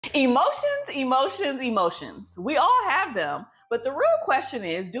Emotions, emotions, emotions. We all have them. But the real question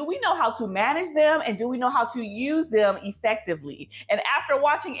is, do we know how to manage them and do we know how to use them effectively? And after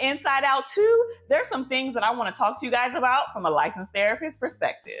watching Inside Out 2, there's some things that I want to talk to you guys about from a licensed therapist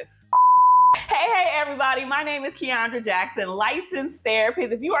perspective. Hey everybody, my name is Keandra Jackson, licensed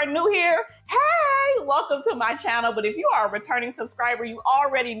therapist. If you are new here, hey, welcome to my channel. But if you are a returning subscriber, you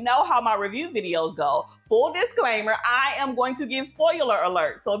already know how my review videos go. Full disclaimer, I am going to give spoiler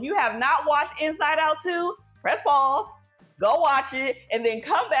alerts. So if you have not watched Inside Out 2, press pause, go watch it, and then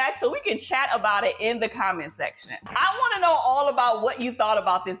come back so we can chat about it in the comment section. I want to know all about what you thought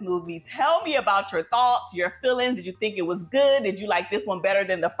about this movie. Tell me about your thoughts, your feelings. Did you think it was good? Did you like this one better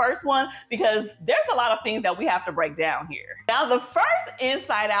than the first one? Because there's a lot of things that we have to break down here. Now, the first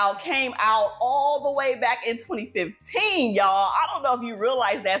Inside Out came out all the way back in 2015, y'all. I don't know if you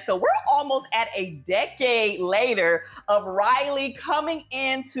realize that. So we're almost at a decade later of Riley coming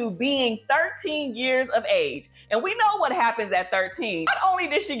into being 13 years of age. And we know what happens at 13. Not only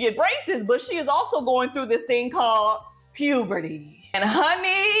did she get braces, but she is also going through this thing called puberty. And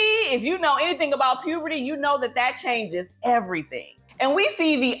honey, if you know anything about puberty, you know that that changes everything. And we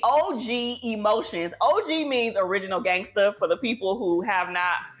see the OG emotions. OG means original gangster for the people who have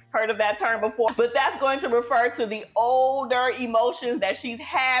not heard of that term before, but that's going to refer to the older emotions that she's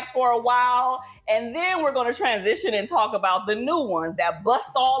had for a while. And then we're going to transition and talk about the new ones that bust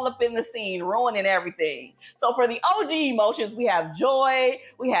all up in the scene, ruining everything. So for the OG emotions, we have joy,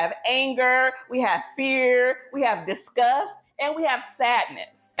 we have anger, we have fear, we have disgust, and we have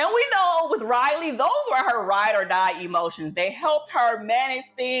sadness. And we know with Riley, those were her ride or die emotions. They helped her manage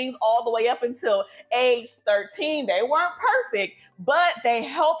things all the way up until age 13. They weren't perfect, but they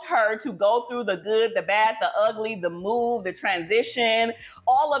helped her to go through the good, the bad, the ugly, the move, the transition,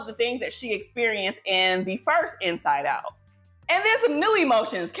 all of the things that she experienced in the first Inside Out. And then some new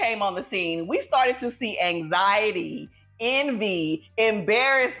emotions came on the scene. We started to see anxiety, envy,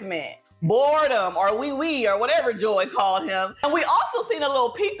 embarrassment, boredom, or wee or whatever Joy called him. And we also seen a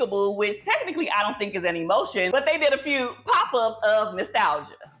little peekaboo, which technically I don't think is an emotion, but they did a few pop-ups of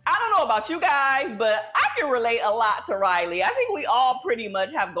nostalgia. I don't know about you guys, but I can relate a lot to Riley. I think we all pretty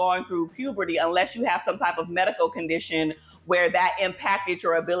much have gone through puberty unless you have some type of medical condition where that impacted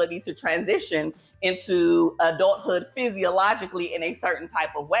your ability to transition into adulthood physiologically in a certain type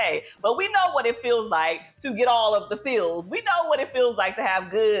of way. But we know what it feels like to get all of the feels. We know what it feels like to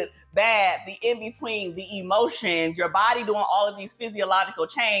have good, bad, the in-between, the emotions, your body doing all of these physiological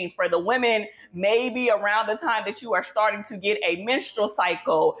change. For the women, maybe around the time that you are starting to get a menstrual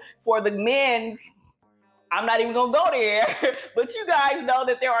cycle. For the men, I'm not even gonna go there, but you guys know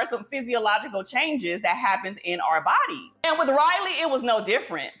that there are some physiological changes that happens in our bodies. And with Riley, it was no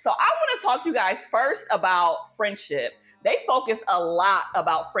different. So I wanna talk to you guys first about friendship. They focused a lot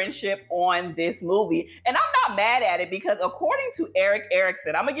about friendship on this movie. And I'm not mad at it because according to Eric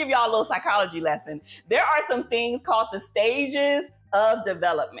Erickson, I'm gonna give y'all a little psychology lesson. There are some things called the stages of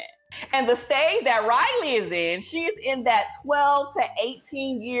development. And the stage that Riley is in, she is in that 12 to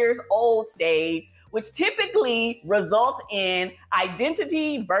 18 years old stage, which typically results in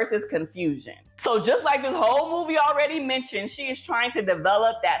identity versus confusion. So just like this whole movie already mentioned, she is trying to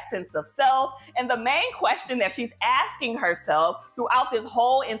develop that sense of self. And the main question that she's asking herself throughout this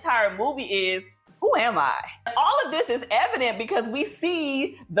whole entire movie is, who am I? All of this is evident because we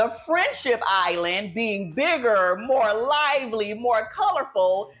see the friendship island being bigger, more lively, more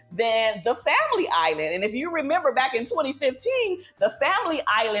colorful than the family island. And if you remember back in 2015, the family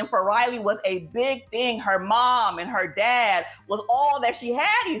island for Riley was a big thing. Her mom and her dad was all that she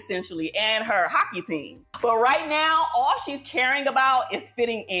had essentially, and her hockey team. But right now, all she's caring about is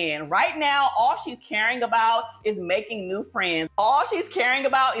fitting in. Right now, all she's caring about is making new friends. All she's caring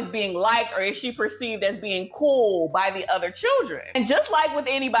about is being liked, or is she perceived as being cool by the other children. And just like with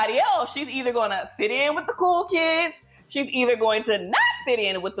anybody else, she's either gonna fit in with the cool kids, she's either going to not fit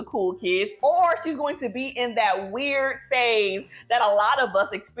in with the cool kids, or she's going to be in that weird phase that a lot of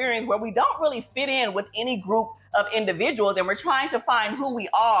us experience where we don't really fit in with any group of individuals and we're trying to find who we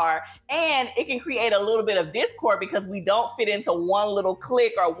are. And it can create a little bit of discord because we don't fit into one little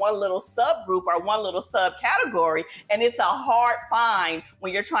clique or one little subgroup or one little subcategory. And it's a hard find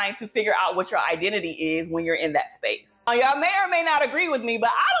when you're trying to figure out what your identity is when you're in that space. Now, y'all may or may not agree with me, but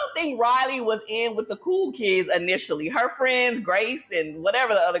I don't think Riley was in with the cool kids initially. Her friends, Grace and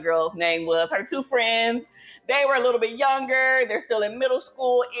whatever the other girl's name was, her two friends, they were a little bit younger. They're still in middle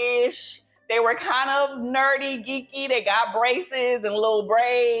school-ish. They were kind of nerdy, geeky. They got braces and little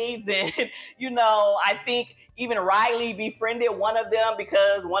braids. And, I think even Riley befriended one of them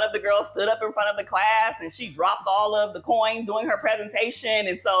because one of the girls stood up in front of the class and she dropped all of the coins during her presentation.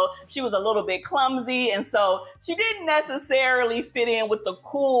 And so she was a little bit clumsy. And so she didn't necessarily fit in with the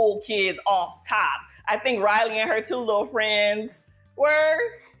cool kids off top. I think Riley and her two little friends were,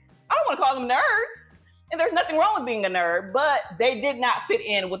 I don't want to call them nerds. And there's nothing wrong with being a nerd, but they did not fit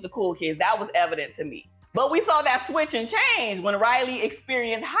in with the cool kids. That was evident to me. But we saw that switch and change when Riley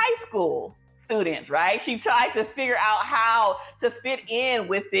experienced high school students, right? She tried to figure out how to fit in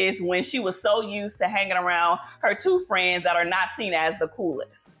with this when she was so used to hanging around her two friends that are not seen as the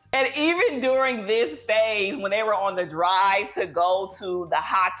coolest. And even during this phase, when they were on the drive to go to the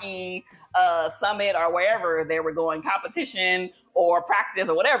hockey summit or wherever they were going, competition or practice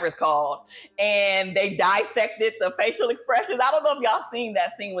or whatever it's called, and they dissected the facial expressions. I don't know if y'all seen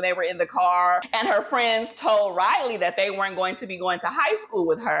that scene when they were in the car and her friends told Riley that they weren't going to be going to high school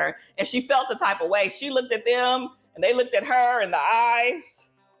with her, and she felt the type of way. She looked at them and they looked at her and the eyes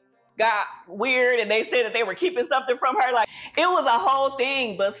got weird and they said that they were keeping something from her. Like, it was a whole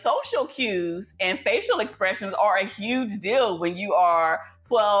thing. But social cues and facial expressions are a huge deal when you are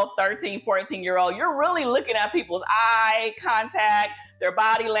 12, 13, 14-year-old. You're really looking at people's eye contact, their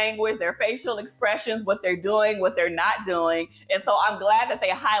body language, their facial expressions, what they're doing, what they're not doing. And so I'm glad that they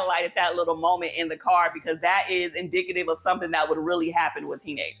highlighted that little moment in the car because that is indicative of something that would really happen with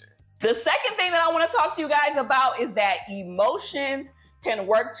teenagers. The second thing that I want to talk to you guys about is that emotions can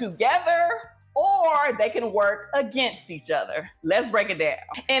work together or they can work against each other. Let's break it down.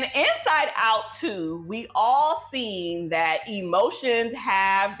 In Inside Out 2, we all seen that emotions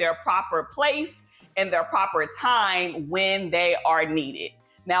have their proper place and their proper time when they are needed.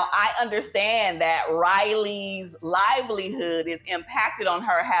 Now, I understand that Riley's livelihood is impacted on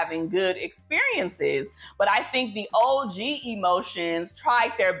her having good experiences, but I think the OG emotions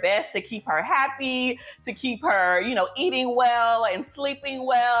tried their best to keep her happy, to keep her, eating well and sleeping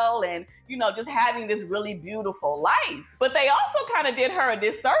well and, just having this really beautiful life. But they also kind of did her a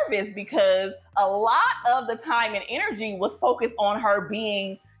disservice because a lot of the time and energy was focused on her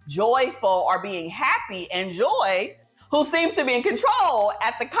being joyful or being happy, and Joy, who seems to be in control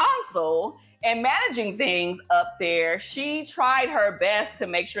at the console and managing things up there, she tried her best to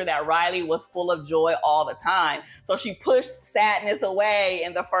make sure that Riley was full of joy all the time. So she pushed sadness away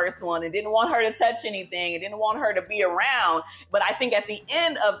in the first one and didn't want her to touch anything and didn't want her to be around. But I think at the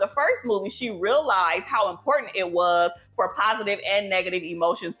end of the first movie, she realized how important it was for positive and negative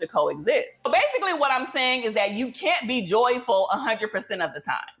emotions to coexist. So basically what I'm saying is that you can't be joyful 100% of the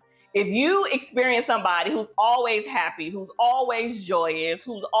time. If you experience somebody who's always happy, who's always joyous,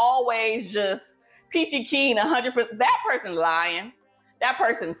 who's always just peachy keen 100%, that person's lying. That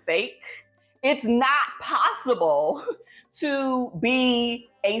person's fake. It's not possible to be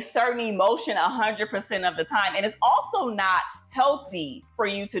a certain emotion 100% of the time. And it's also not healthy for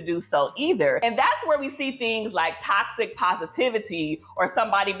you to do so either. And that's where we see things like toxic positivity or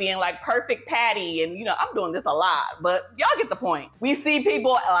somebody being like perfect Patty. And I'm doing this a lot, but y'all get the point. We see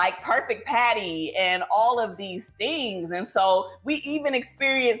people like perfect Patty and all of these things. And so we even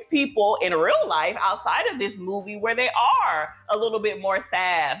experience people in real life outside of this movie where they are a little bit more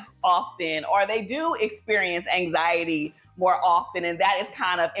sad often, or they do experience anxiety more often, and that is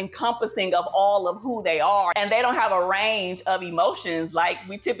kind of encompassing of all of who they are, and they don't have a range of emotions like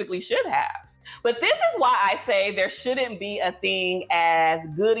we typically should have. But this is why I say there shouldn't be a thing as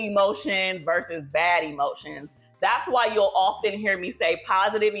good emotions versus bad emotions. That's why you'll often hear me say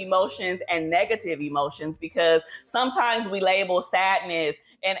positive emotions and negative emotions, because sometimes we label sadness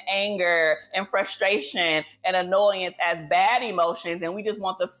and anger and frustration and annoyance as bad emotions, and we just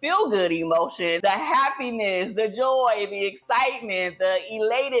want the feel-good emotions, the happiness, the joy, the excitement, the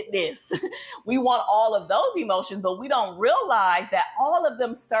elatedness. We want all of those emotions, but we don't realize that all of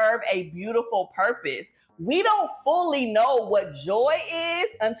them serve a beautiful purpose. We don't fully know what joy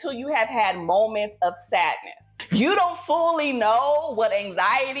is until you have had moments of sadness. You don't fully know what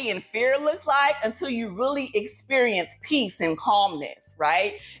anxiety and fear looks like until you really experience peace and calmness,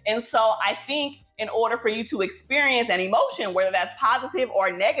 right? And so I think in order for you to experience an emotion, whether that's positive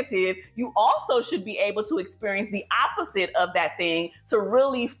or negative, you also should be able to experience the opposite of that thing to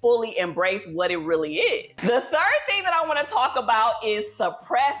really fully embrace what it really is. The third thing that I want to talk about is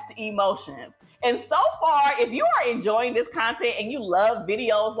suppressed emotions. And so far, if you are enjoying this content and you love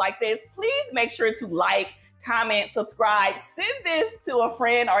videos like this, please make sure to like, comment, subscribe, send this to a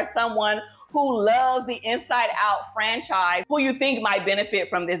friend or someone who loves the Inside Out franchise, who you think might benefit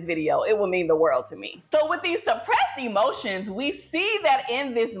from this video. It would mean the world to me. So with these suppressed emotions, we see that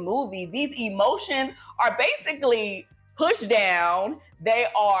in this movie, these emotions are basically pushed down, they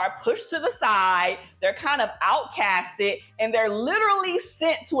are pushed to the side, they're kind of outcasted, and they're literally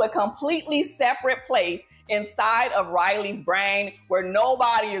sent to a completely separate place inside of Riley's brain where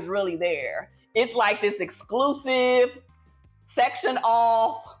nobody is really there. It's like this exclusive, section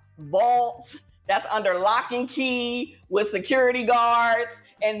off vault that's under lock and key with security guards,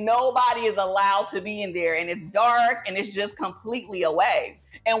 and nobody is allowed to be in there, and it's dark and it's just completely away.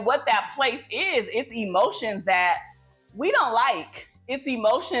 And what that place is, it's emotions that we don't like. It's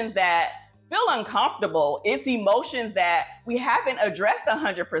emotions that feel uncomfortable. It's emotions that we haven't addressed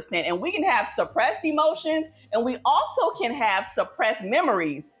 100%. And we can have suppressed emotions, and we also can have suppressed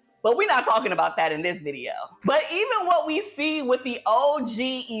memories. But we're not talking about that in this video. But even what we see with the OG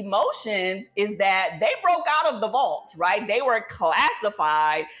emotions is that they broke out of the vault, right? They were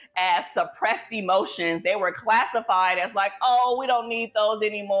classified as suppressed emotions. They were classified as like, oh, we don't need those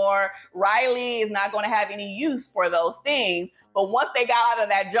anymore. Riley is not going to have any use for those things. But once they got out of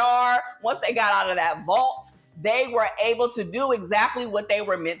that jar, once they got out of that vault, they were able to do exactly what they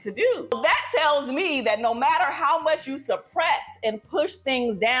were meant to do. That tells me that no matter how much you suppress and push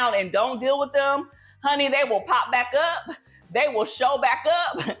things down and don't deal with them, honey, they will pop back up. They will show back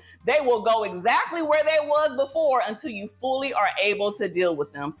up. They will go exactly where they was before until you fully are able to deal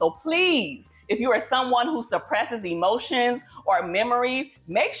with them. So please, if you are someone who suppresses emotions or memories,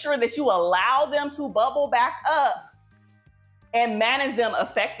 make sure that you allow them to bubble back up and manage them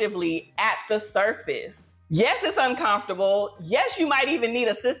effectively at the surface. Yes, it's uncomfortable. Yes, you might even need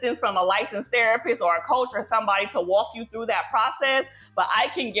assistance from a licensed therapist or a coach or somebody to walk you through that process, but I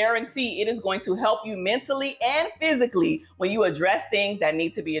can guarantee it is going to help you mentally and physically when you address things that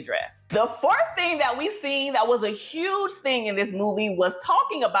need to be addressed. The fourth thing that we seen that was a huge thing in this movie was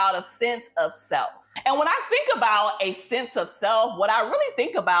talking about a sense of self. And when I think about a sense of self, what I really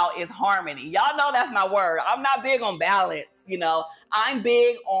think about is harmony. Y'all know that's my word. I'm not big on balance, you know. I'm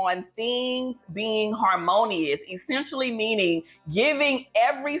big on things being harmonious, essentially meaning giving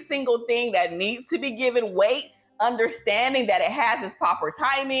every single thing that needs to be given weight, understanding that it has its proper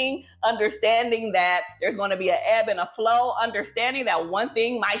timing, understanding that there's going to be an ebb and a flow, understanding that one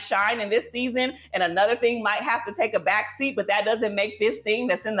thing might shine in this season and another thing might have to take a back seat, but that doesn't make this thing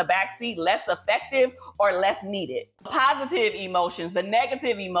that's in the back seat less effective or less needed. Positive emotions, the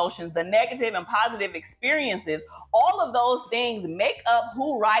negative and positive experiences, all of those things make up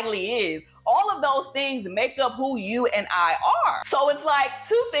who Riley is. All of those things make up who you and I are. So it's like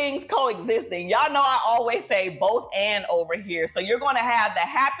two things coexisting. Y'all know I always say both and over here. So you're going to have the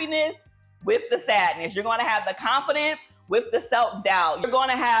happiness with the sadness. You're going to have the confidence with the self-doubt. You're going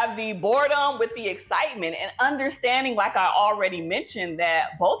to have the boredom with the excitement, and understanding, like I already mentioned,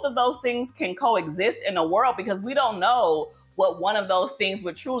 that both of those things can coexist in the world because we don't know what one of those things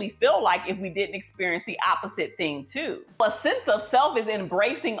would truly feel like if we didn't experience the opposite thing too. A sense of self is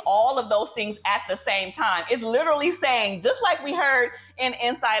embracing all of those things at the same time. It's literally saying, just like we heard in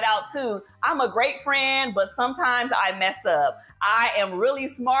Inside Out 2, I'm a great friend, but sometimes I mess up. I am really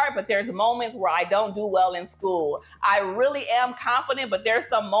smart, but there's moments where I don't do well in school. I really am confident, but there's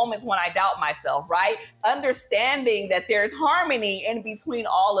some moments when I doubt myself, right? Understanding that there's harmony in between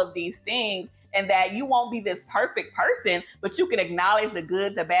all of these things, and that you won't be this perfect person, but you can acknowledge the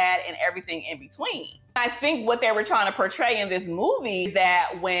good, the bad, and everything in between. I think what they were trying to portray in this movie is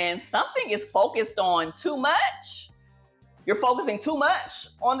that when something is focused on too much, you're focusing too much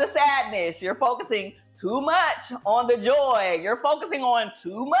on the sadness, you're focusing too much on the joy, you're focusing on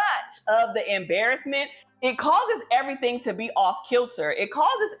too much of the embarrassment, it causes everything to be off kilter. It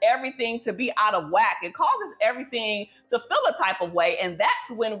causes everything to be out of whack. It causes everything to feel a type of way. And that's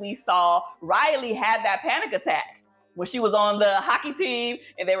when we saw Riley had that panic attack when she was on the hockey team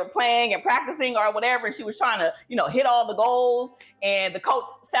and they were playing and practicing or whatever. And she was trying to, hit all the goals. And the coach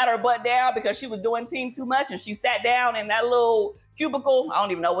sat her butt down because she was doing team too much. And she sat down in that little cubicle. I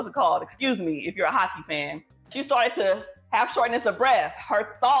don't even know what's it called. Excuse me if you're a hockey fan. She started to have shortness of breath.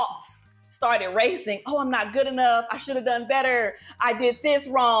 Her thoughts started racing. Oh, I'm not good enough. I should have done better. I did this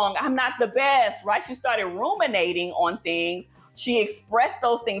wrong. I'm not the best, right? She started ruminating on things. She expressed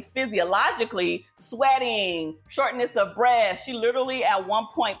those things physiologically, sweating, shortness of breath. She literally at one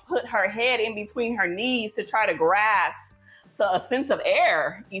point put her head in between her knees to try to grasp a sense of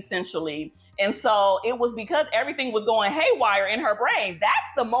air, essentially. And so it was because everything was going haywire in her brain. That's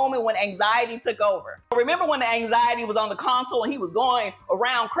the moment when anxiety took over. Remember when the anxiety was on the console and he was going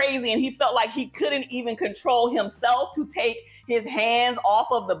around crazy and he felt like he couldn't even control himself to take his hands off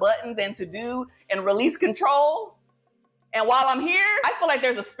of the buttons and to do and release control? And while I'm here, I feel like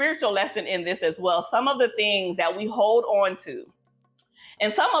there's a spiritual lesson in this as well. Some of the things that we hold on to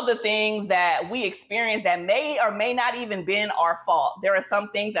and some of the things that we experience that may or may not even been our fault. There are some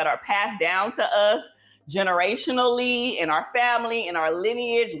things that are passed down to us generationally in our family, in our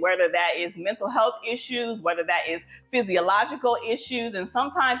lineage, whether that is mental health issues, whether that is physiological issues. And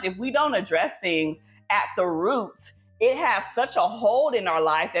sometimes if we don't address things at the root, it has such a hold in our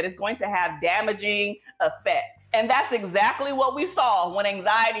life that it's going to have damaging effects. And that's exactly what we saw when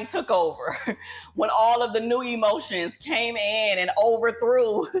anxiety took over, when all of the new emotions came in and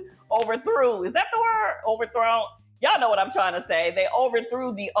overthrew, is that the word? Overthrown? Y'all know what I'm trying to say. They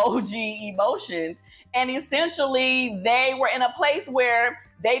overthrew the OG emotions. And essentially, they were in a place where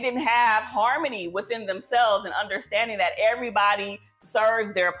they didn't have harmony within themselves and understanding that everybody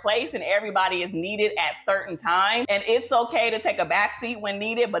serves their place and everybody is needed at certain times. And it's okay to take a back seat when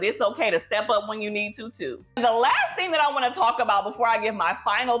needed, but it's okay to step up when you need to too. And the last thing that I want to talk about before I give my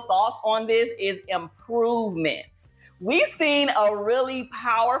final thoughts on this is improvements. We've seen a really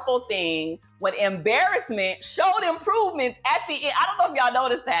powerful thing when embarrassment showed improvements at the end. I don't know if y'all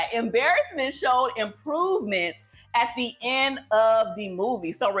noticed that. Embarrassment showed improvements at the end of the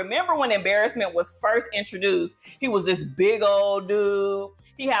movie. So remember when embarrassment was first introduced, he was this big old dude.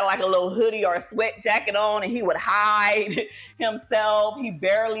 He had like a little hoodie or a sweat jacket on and he would hide himself. He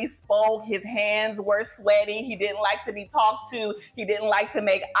barely spoke. His hands were sweaty. He didn't like to be talked to. He didn't like to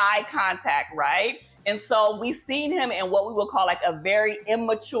make eye contact, right? And so we seen him in what we would call like a very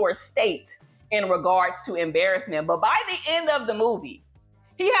immature state in regards to embarrassment. But by the end of the movie,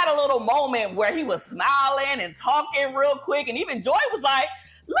 he had a little moment where he was smiling and talking real quick. And even Joy was like,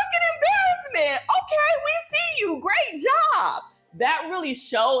 look at embarrassment. Okay, we see you. Great job. That really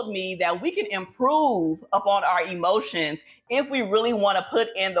showed me that we can improve upon our emotions if we really want to put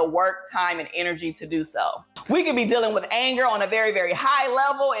in the work, time, and energy to do so. We could be dealing with anger on a very, very high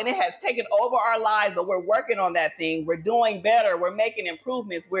level and it has taken over our lives, but we're working on that thing. We're doing better. We're making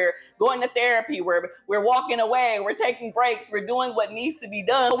improvements. We're going to therapy. We're walking away. We're taking breaks. We're doing what needs to be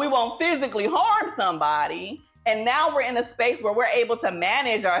done. We won't physically harm somebody. And now we're in a space where we're able to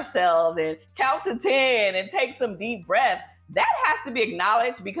manage ourselves and count to 10 and take some deep breaths. That has to be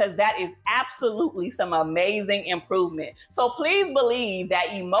acknowledged because that is absolutely some amazing improvement. So please believe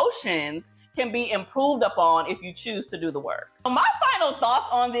that emotions can be improved upon if you choose to do the work. So my final thoughts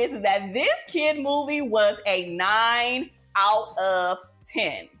on this is that this kid movie was a 9 out of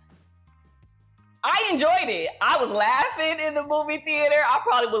 10. I enjoyed it. I was laughing in the movie theater. I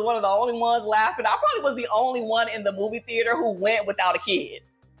probably was one of the only ones laughing. I probably was the only one in the movie theater who went without a kid.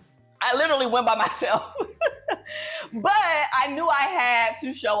 I literally went by myself. But I knew I had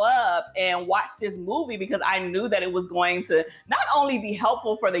to show up and watch this movie because I knew that it was going to not only be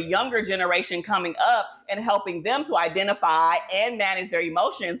helpful for the younger generation coming up and helping them to identify and manage their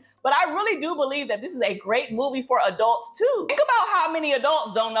emotions, but I really do believe that this is a great movie for adults too. Think about how many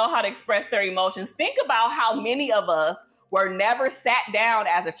adults don't know how to express their emotions. Think about how many of us were never sat down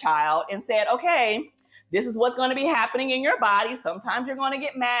as a child and said, okay, this is what's going to be happening in your body. Sometimes you're going to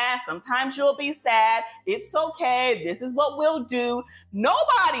get mad. Sometimes you'll be sad. It's okay. This is what we'll do.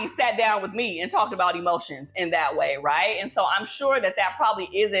 Nobody sat down with me and talked about emotions in that way, right? And so I'm sure that that probably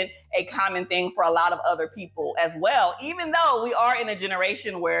isn't a common thing for a lot of other people as well, even though we are in a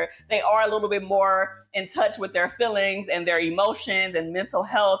generation where they are a little bit more in touch with their feelings and their emotions and mental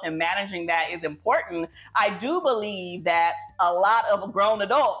health, and managing that is important. I do believe that a lot of grown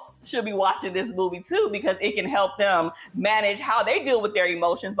adults should be watching this movie too, because it can help them manage how they deal with their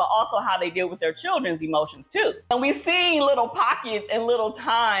emotions, but also how they deal with their children's emotions too. And we've seen little pockets and little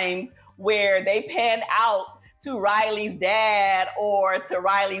times where they pan out to Riley's dad or to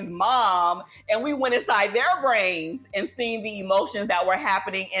Riley's mom, and we went inside their brains and seen the emotions that were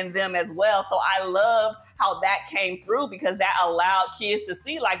happening in them as well. So I love how that came through, because that allowed kids to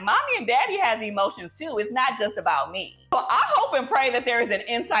see, like, mommy and daddy has emotions too. It's not just about me. So I hope and pray that there is an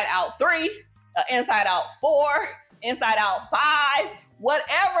Inside Out 3, Inside Out 4, Inside Out 5,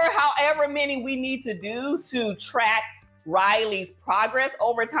 whatever, however many we need to do to track Riley's progress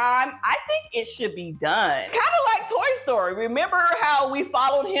over time. I think it should be done. Kind of like Toy Story. Remember how we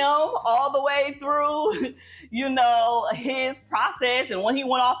followed him all the way through, you know, his process and when he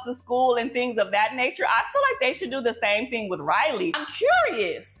went off to school and things of that nature? I feel like they should do the same thing with Riley. I'm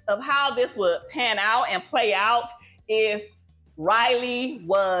curious of how this would pan out and play out if Riley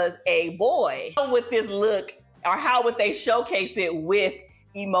was a boy, how would this look, or how would they showcase it with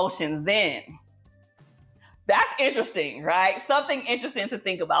emotions then? That's interesting, right? Something interesting to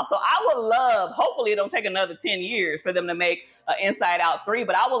think about. So I would love, hopefully it don't take another 10 years for them to make Inside Out 3,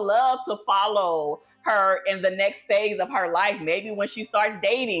 but I would love to follow her in the next phase of her life, maybe when she starts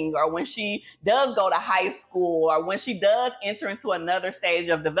dating, or when she does go to high school, or when she does enter into another stage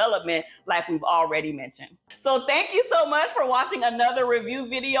of development like we've already mentioned. So thank you so much for watching another review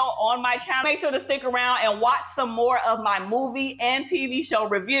video on my channel. Make sure to stick around and watch some more of my movie and TV show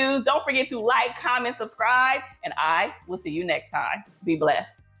reviews. Don't forget to like, comment, subscribe, and I will see you next time. Be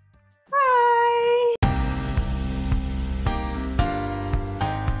blessed.